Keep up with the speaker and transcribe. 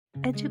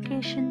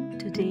Education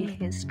today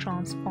has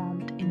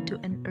transformed into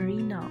an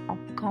arena of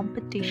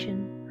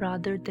competition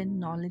rather than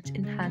knowledge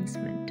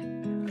enhancement.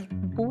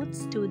 Both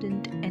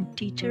student and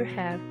teacher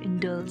have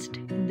indulged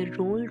in the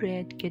role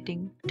read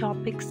getting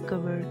topics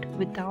covered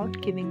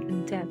without giving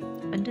in-depth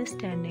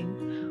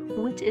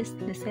understanding, which is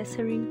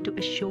necessary to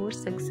assure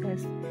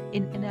success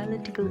in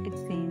analytical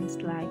exams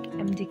like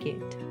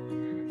MDCAT.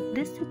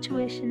 This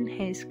situation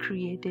has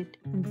created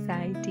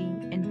anxiety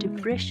and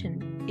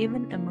depression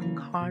even among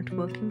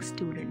hard-working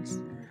students.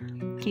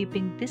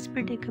 Keeping these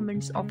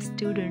predicaments of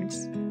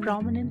students,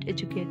 prominent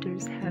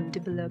educators have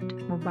developed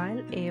a mobile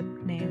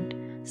app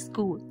named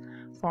School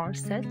for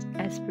such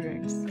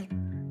aspirants.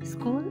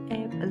 School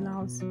app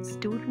allows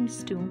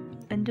students to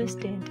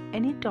understand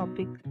any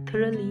topic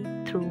thoroughly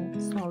through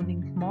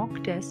solving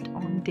mock tests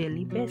on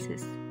daily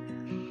basis.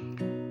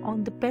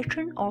 On the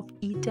pattern of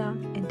ETA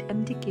and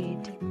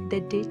MDCAT,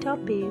 the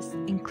database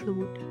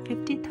include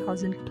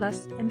 50,000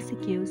 plus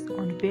MCQs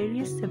on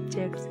various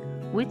subjects,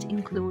 which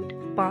include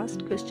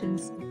past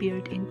questions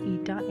appeared in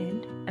ETA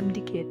and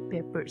MDCAT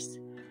papers.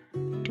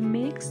 To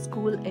make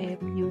school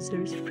app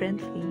users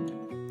friendly,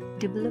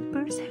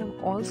 developers have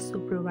also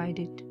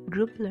provided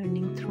group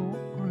learning through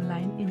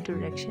online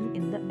interaction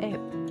in the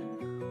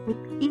app.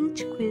 With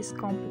each quiz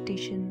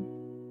competition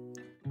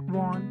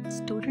won,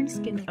 students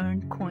can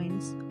earn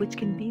coins which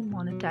can be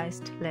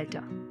monetized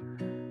later.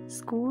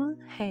 School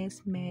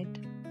has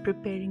made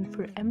preparing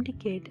for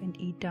MDCAT and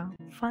ETA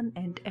fun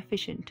and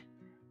efficient.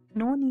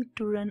 No need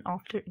to run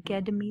after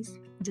academies,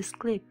 just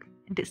click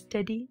and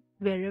study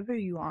wherever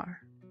you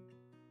are.